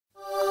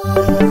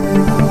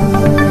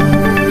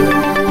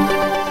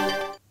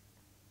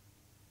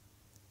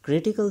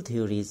Critical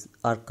theories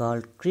are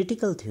called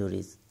critical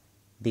theories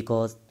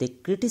because they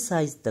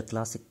criticize the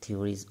classic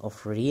theories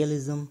of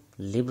realism,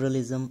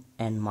 liberalism,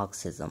 and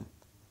Marxism.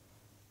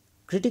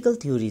 Critical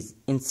theories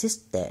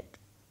insist that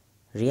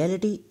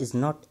reality is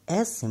not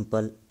as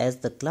simple as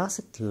the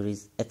classic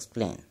theories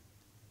explain.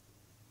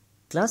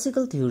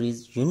 Classical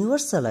theories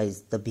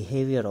universalize the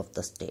behavior of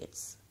the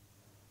states.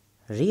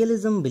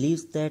 Realism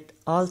believes that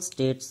all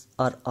states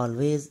are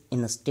always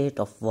in a state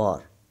of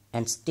war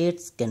and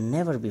states can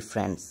never be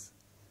friends.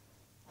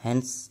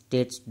 Hence,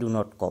 states do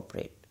not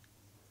cooperate.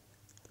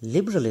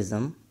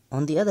 Liberalism,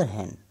 on the other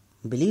hand,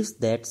 believes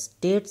that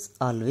states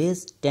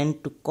always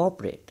tend to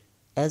cooperate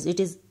as it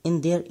is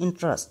in their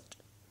interest.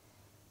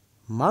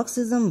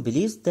 Marxism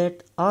believes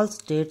that all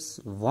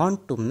states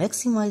want to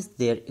maximize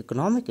their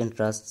economic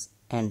interests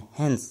and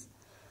hence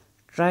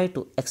try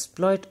to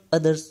exploit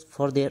others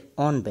for their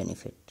own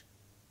benefit.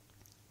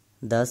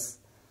 Thus,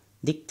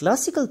 the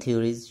classical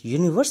theories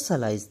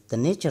universalize the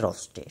nature of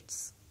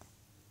states.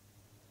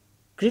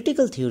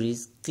 Critical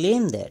theories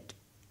claim that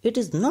it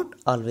is not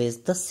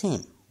always the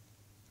same.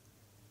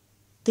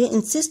 They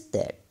insist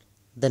that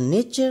the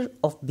nature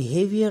of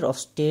behavior of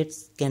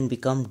states can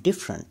become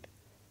different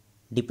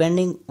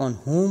depending on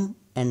whom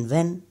and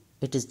when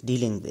it is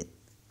dealing with.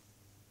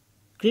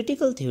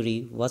 Critical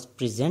theory was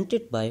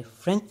presented by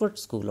Frankfurt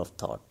School of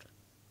Thought,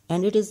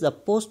 and it is a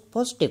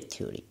post-positive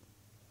theory.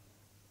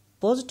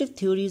 Positive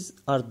theories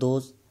are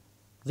those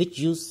which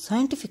use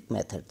scientific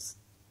methods.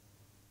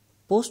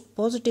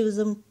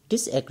 Post-positivism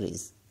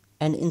disagrees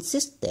and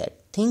insists that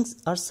things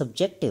are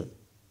subjective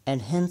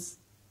and hence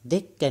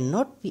they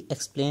cannot be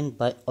explained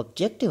by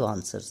objective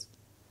answers,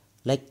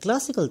 like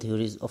classical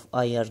theories of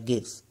IR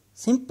gives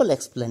simple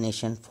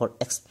explanation for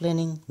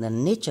explaining the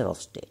nature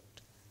of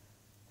state.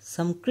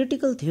 Some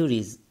critical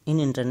theories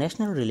in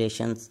international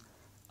relations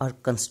are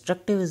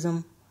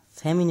constructivism,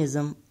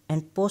 feminism,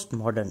 and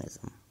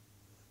postmodernism.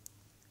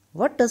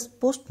 What does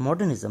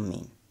postmodernism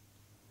mean?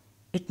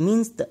 It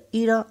means the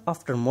era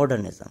after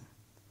modernism.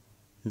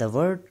 The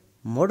word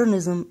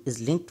modernism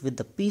is linked with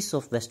the Peace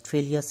of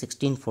Westphalia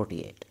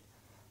 1648.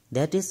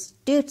 That is,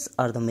 states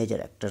are the major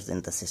actors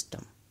in the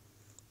system.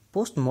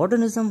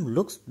 Postmodernism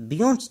looks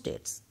beyond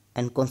states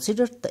and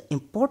considers the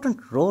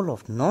important role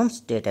of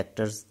non-state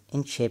actors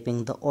in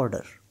shaping the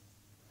order.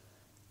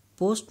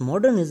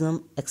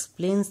 Postmodernism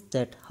explains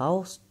that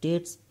how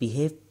states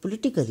behave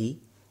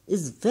politically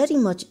is very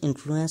much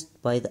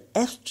influenced by the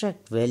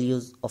abstract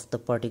values of the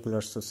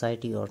particular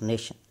society or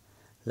nation,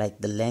 like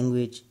the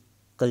language,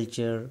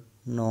 culture,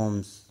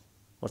 norms,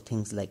 or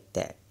things like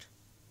that.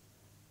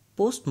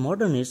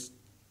 Postmodernists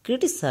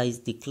criticize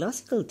the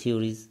classical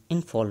theories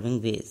in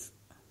following ways.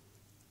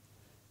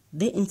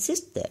 They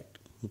insist that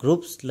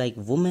groups like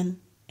women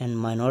and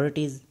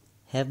minorities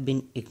have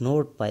been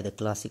ignored by the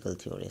classical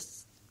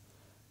theorists.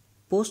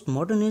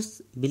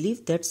 Postmodernists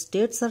believe that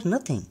states are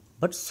nothing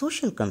but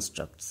social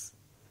constructs.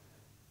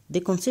 They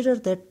consider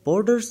that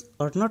borders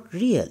are not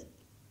real,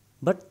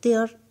 but they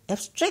are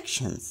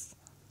abstractions.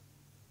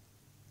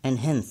 And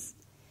hence,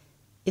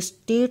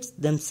 states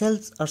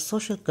themselves are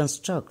social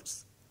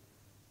constructs.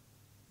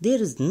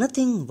 There is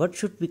nothing what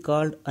should be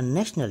called a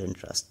national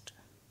interest.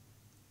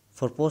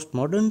 For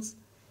postmoderns,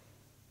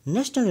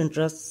 national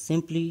interest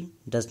simply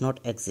does not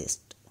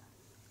exist.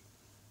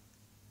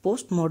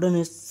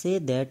 Postmodernists say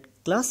that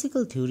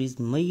classical theories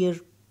measure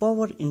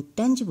power in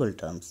tangible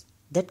terms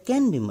that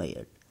can be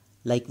measured,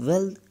 like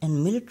wealth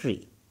and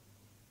military,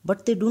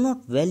 but they do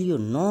not value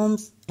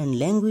norms and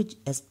language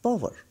as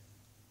power.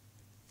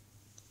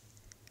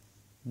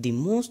 The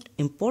most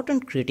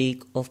important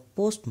critique of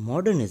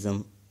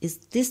postmodernism is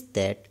this,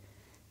 that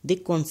they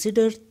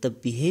consider the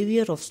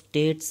behavior of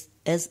states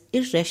as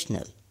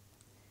irrational.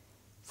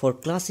 For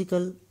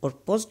classical or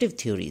positive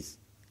theories,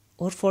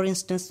 or for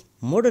instance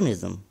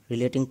modernism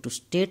relating to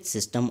state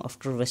system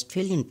after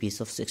Westphalian Peace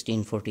of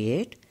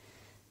 1648,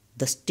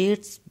 the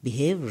states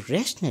behave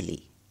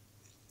rationally.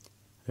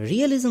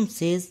 Realism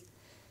says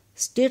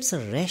states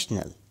are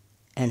rational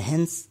and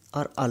hence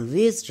are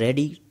always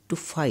ready to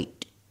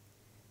fight.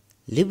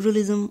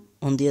 Liberalism,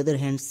 on the other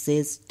hand,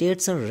 says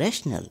states are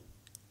rational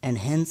and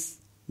hence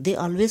they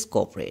always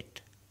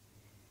cooperate.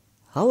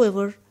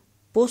 However,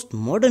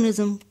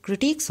 postmodernism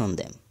critiques on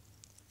them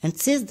and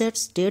says that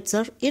states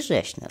are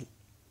irrational.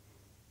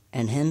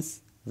 And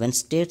hence, when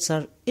states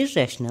are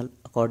irrational,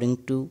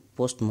 according to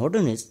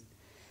postmodernists,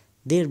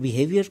 their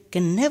behavior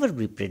can never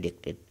be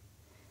predicted.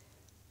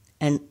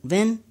 And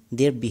when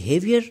their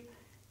behavior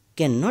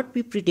cannot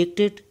be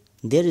predicted,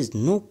 there is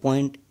no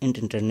point in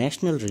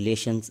international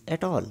relations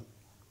at all.